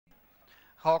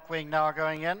Hawkwing now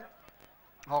going in.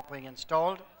 Hawkwing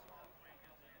installed.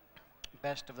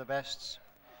 Best of the bests.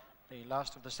 The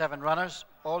last of the 7 runners,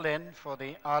 all in for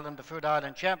the Food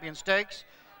Island Champion Stakes,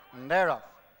 and they're off.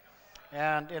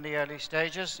 And in the early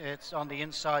stages, it's on the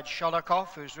inside Sholokhov,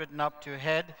 who's ridden up to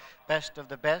head, best of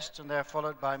the best, and they're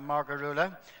followed by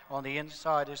Margarula. On the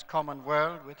inside is Common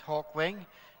World with Hawkwing,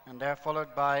 and they're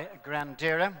followed by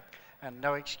Grandera. And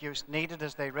no excuse needed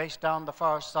as they race down the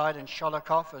far side, and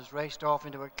Sholokhov has raced off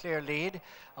into a clear lead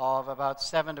of about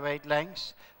 7 to 8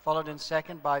 lengths, followed in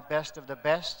second by Best of the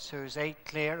Bests, who's 8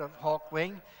 clear of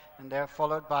Hawkwing, and they're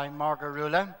followed by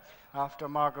Margarula. After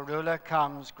Margarula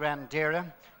comes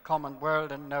Grandera, Common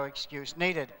World, and no excuse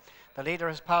needed. The leader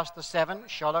has passed the 7.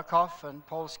 Sholokhov and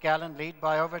Paul Scallon lead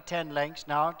by over 10 lengths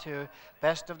now to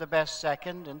Best of the Best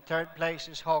second. In third place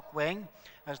is Hawkwing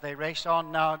as they race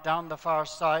on now down the far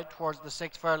side towards the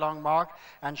 6 furlong mark,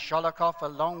 and Sholokhov a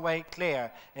long way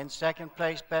clear. In second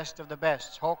place, Best of the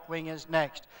Best. Hawkwing is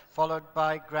next, followed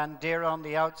by Grandera on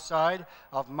the outside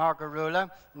of Margarula,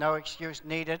 no excuse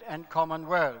needed, and Common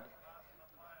World.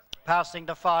 Passing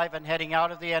the 5 and heading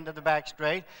out of the end of the back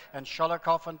straight, and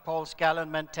Sholokhov and Paul Scallon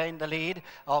maintain the lead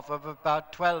of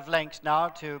about 12 lengths now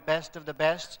to Best of the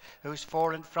Best, who's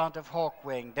 4 in front of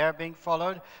Hawkwing. They're being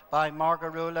followed by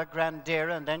Margarula,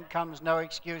 Grandera, and then comes No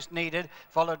Excuse Needed,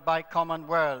 followed by Common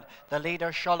World. The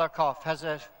leader Sholokhov has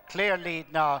a clear lead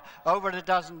now, over a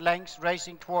dozen lengths,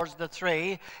 racing towards the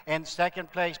 3. In second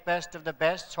place, Best of the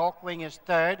Best. Hawkwing is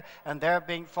third, and they're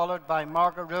being followed by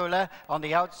Margarula. On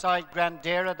the outside,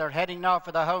 Grandera. They're heading now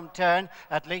for the home turn.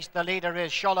 At least the leader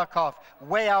is Sholokhov,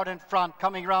 way out in front,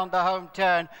 coming round the home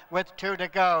turn with 2 to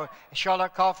go.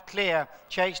 Sholokhov clear,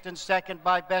 chased in second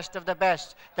by Best of the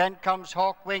Best. Then comes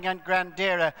Hawkwing and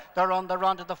Grandera. They're on the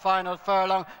run to the final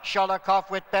furlong. Sholokhov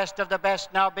with Best of the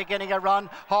Best now beginning a run.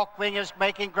 Hawkwing is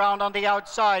making ground on the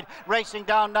outside, racing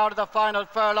down now to the final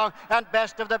furlong, and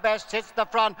Best of the Best hits the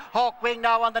front. Hawkwing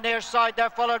now on the near side.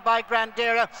 They're followed by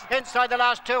Grandera inside the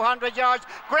last 200 yards.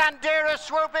 Grandera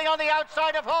swooping on the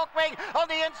outside of Hawkwing. On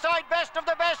the inside, Best of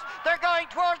the Best. They're going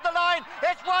towards the line.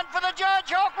 It's one for the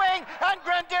judge. Hawkwing and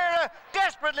Grandera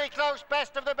desperately close.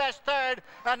 Best of the Best third.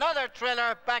 Another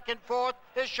thriller back and forth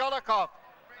is Sholokhov.